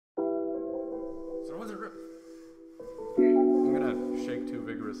So was it rip? I'm gonna shake too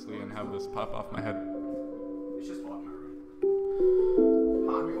vigorously and have this pop off my head. It's just walking my room.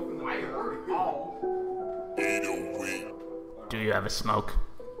 How do we open the door? Oh. Do you have a smoke?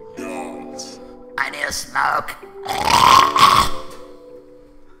 Don't. I need a smoke.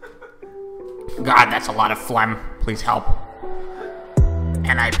 God, that's a lot of phlegm. Please help.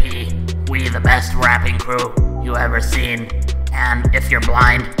 N.I.P. We the best rapping crew you ever seen. And if you're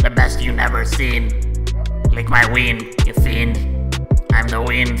blind, the best you never seen. Lick my ween, you fiend. I'm the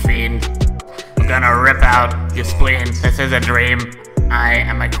ween fiend. I'm gonna rip out your spleen. This is a dream. I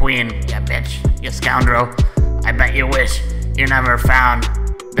am a queen. Yeah, bitch. You scoundrel. I bet you wish you never found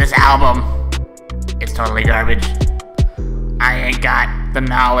this album. It's totally garbage. I ain't got the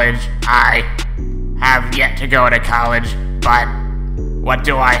knowledge. I have yet to go to college. But what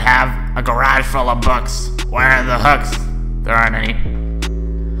do I have? A garage full of books. Where are the hooks? There aren't any.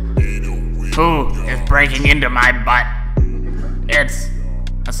 Who is breaking into my butt? It's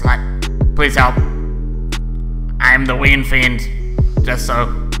a slut. Please help. I'm the ween fiend. Just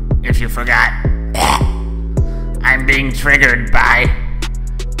so, if you forgot. I'm being triggered by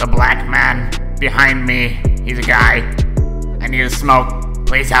the black man behind me. He's a guy. I need a smoke.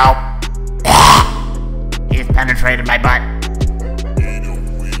 Please help. He's penetrated my butt.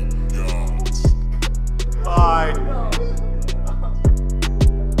 Bye.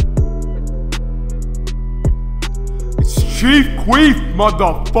 It's Chief Queef,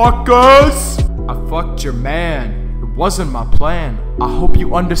 motherfuckers! I fucked your man. It wasn't my plan. I hope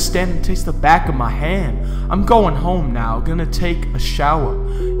you understand and taste the back of my hand. I'm going home now, gonna take a shower.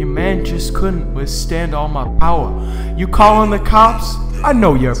 Your man just couldn't withstand all my power. You calling the cops? I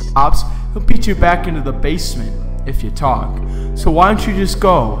know your pops. He'll beat you back into the basement if you talk. So why don't you just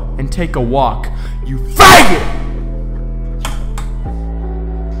go and take a walk, you faggot!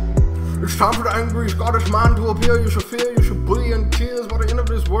 It's time for the angry Scottish man to appear. You should fear, you should be in tears. By the end of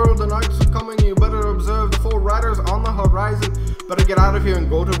this world, the nights are coming. You better observe the four riders on the horizon. Better get out of here and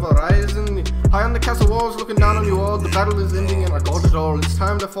go to Verizon. High on the castle walls, looking down on you all. The battle is ending and I got it all. It's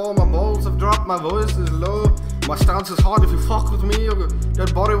time to fall, my balls have dropped, my voice is low. My stance is hard. If you fuck with me, your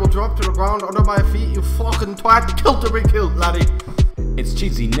dead body will drop to the ground under my feet. You fucking twat, killed to be killed, laddie. It's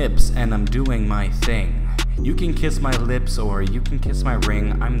Cheesy Nips and I'm doing my thing. You can kiss my lips or you can kiss my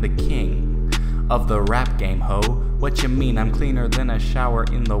ring. I'm the king of the rap game, ho. What you mean? I'm cleaner than a shower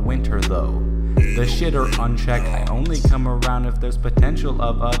in the winter, though. The shit are unchecked. I only come around if there's potential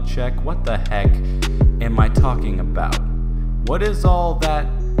of a check. What the heck am I talking about? What is all that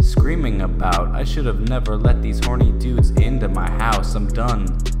screaming about? I should have never let these horny dudes into my house. I'm done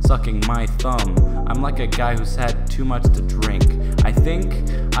sucking my thumb. I'm like a guy who's had too much to drink. I think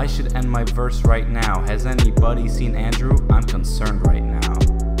I should end my verse right now. Has anybody seen Andrew? I'm concerned right now.